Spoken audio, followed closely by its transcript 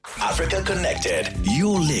Africa Connected,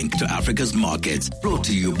 your link to Africa's markets. Brought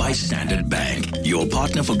to you by Standard Bank, your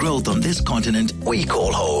partner for growth on this continent we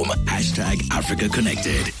call home. #Africa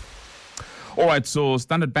Connected. All right, so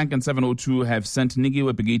Standard Bank and 702 have sent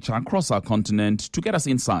Nikiwe across our continent to get us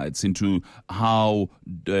insights into how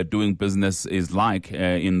doing business is like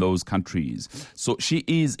in those countries. So she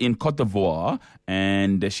is in Cote d'Ivoire,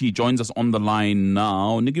 and she joins us on the line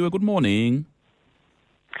now. Nikiwe, good morning.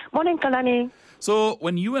 Morning, Kalani. So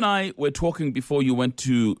when you and I were talking before you went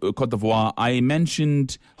to Cote d'Ivoire, I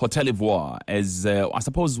mentioned Hotel Ivoire as, I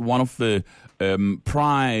suppose, one of the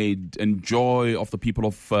pride and joy of the people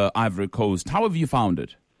of Ivory Coast. How have you found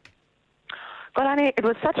it? Kalani, it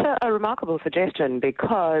was such a remarkable suggestion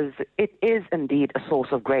because it is indeed a source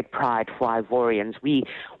of great pride for Ivorians. We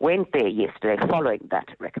went there yesterday following that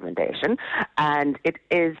recommendation, and it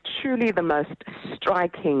is truly the most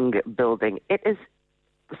striking building. It is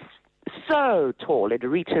so tall, it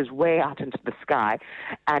reaches way out into the sky,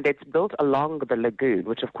 and it's built along the lagoon,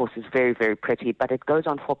 which of course is very, very pretty, but it goes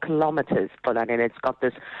on for kilometers, and it's got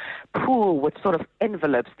this pool which sort of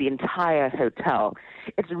envelopes the entire hotel.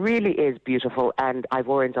 It really is beautiful, and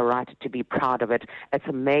Ivorians are right to be proud of it. It's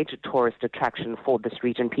a major tourist attraction for this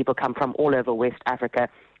region. People come from all over West Africa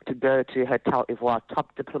to go to Hotel Ivoire.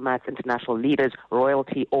 Top diplomats, international leaders,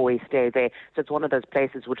 royalty always stay there. So it's one of those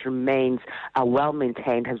places which remains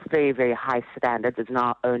well-maintained, has very, very high standards. It's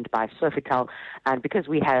now owned by Sofitel. And because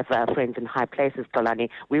we have friends in high places, Tolani,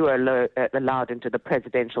 we were allowed into the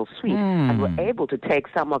presidential suite and were able to take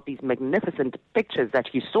some of these magnificent pictures that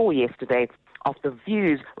you saw yesterday of the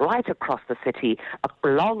views right across the city,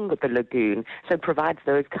 along the lagoon. So it provides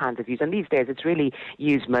those kinds of views. And these days it's really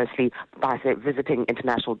used mostly by, say, visiting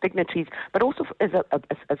international dignitaries, but also as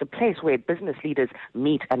a place where business leaders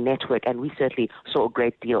meet and network. And we certainly saw a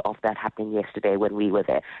great deal of that happening yesterday when we were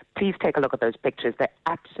there. Please take a look at those pictures. They're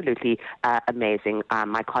absolutely amazing.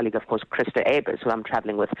 My colleague, of course, Krista Abers, who I'm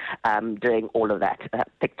traveling with, doing all of that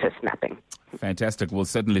picture snapping. Fantastic. We'll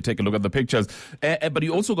certainly take a look at the pictures. But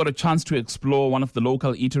you also got a chance to explore one of the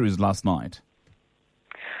local eateries last night.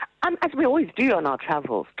 As we always do on our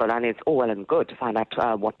travels, and it's all well and good to find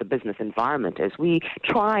out what the business environment is. We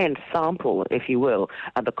try and sample, if you will,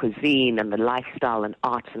 the cuisine and the lifestyle and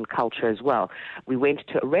arts and culture as well. We went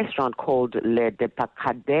to a restaurant called Le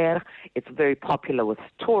Depacadère. It's very popular with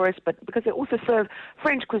tourists, but because they also serve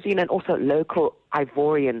French cuisine and also local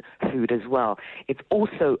Ivorian food as well. It's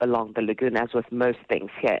also along the lagoon, as with most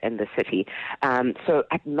things here in the city. So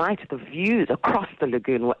at night, the views across the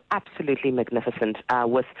lagoon were absolutely magnificent,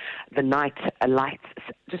 with the night lights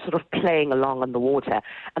just sort of playing along on the water.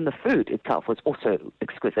 And the food itself was also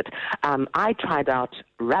exquisite. I tried out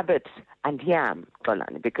rabbit and yam,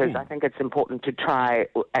 Golani, because I think it's important to try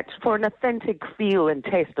for an authentic feel and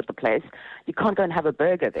taste of the place. You can't go and have a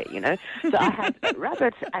burger there, you know. So I had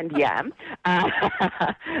rabbit and yam,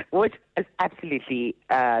 which is absolutely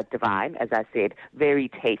divine, as I said, very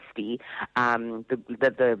tasty.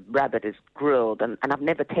 The rabbit is grilled, and I've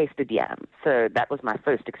never tasted yam, so that was my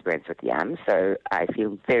first experience with yam. So I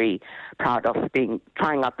feel very proud of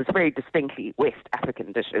trying out this very distinctly West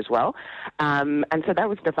African dish as well. And so that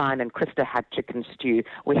was divine, and Krista had chicken stew.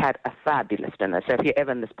 We had a fabulous dinner. So if you're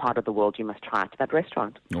ever in this part of the world, you must try it, that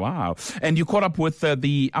restaurant. Wow. And you caught up with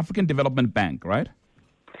the African Development Bank, right?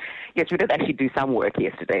 Yes, we did actually do some work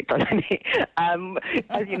yesterday, Tolani.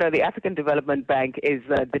 As you know, the African Development Bank is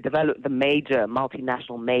the major,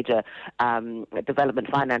 multinational major development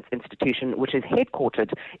finance institution, which is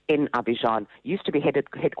headquartered in Abidjan. Used to be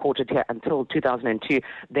headquartered here until 2002,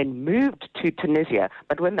 then moved to Tunisia.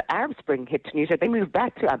 But when the Arab Spring hit Tunisia, they moved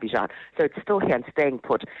back to Abidjan. So it's still here and staying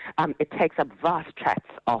put. It takes up vast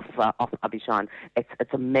tracts of Abidjan.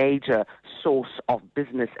 It's a major source of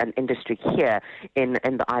business and industry here in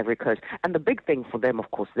the Ivory Coast. And the big thing for them,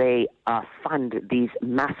 of course, they fund these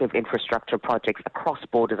massive infrastructure projects across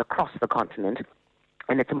borders, across the continent.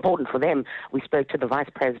 And it's important for them. We spoke to the Vice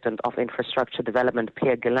President of Infrastructure Development,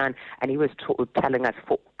 Pierre Guillain, and he was telling us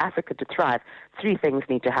for Africa to thrive, three things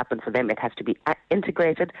need to happen for them. It has to be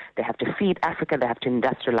integrated, they have to feed Africa, they have to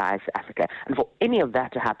industrialize Africa. And for any of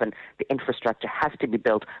that to happen, the infrastructure has to be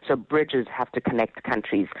built. So bridges have to connect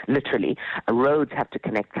countries, literally. Roads have to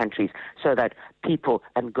connect countries so that people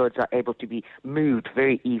and goods are able to be moved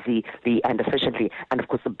very easily and efficiently. And of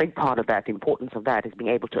course, the big part of that, the importance of that, is being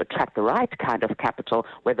able to attract the right kind of capital,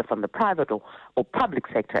 whether from the private or public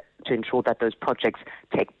sector, to ensure that those projects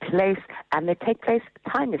take place, and they take place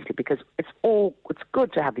timelessly, because it's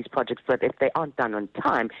good to have these projects, but if they aren't done on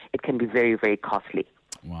time, it can be very, very costly.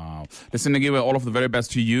 Wow. Listen, Nikiwe, all of the very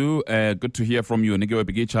best to you. Good to hear from you. Nikiwe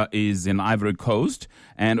Bigicha is in Ivory Coast.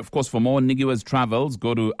 And, of course, for more Nikiwe's travels,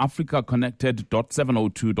 go to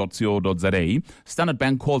africaconnected.702.co.za. Standard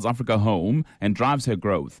Bank calls Africa home and drives her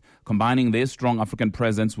growth. Combining their strong African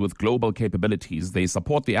presence with global capabilities, they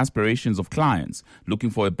support the aspirations of clients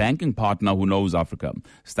looking for a banking partner who knows Africa.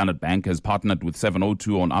 Standard Bank has partnered with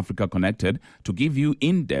 702 on Africa Connected to give you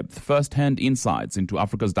in-depth, first-hand insights into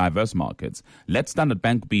Africa's diverse markets. Let Standard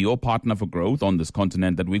Bank be your partner for growth on this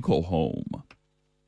continent that we call home.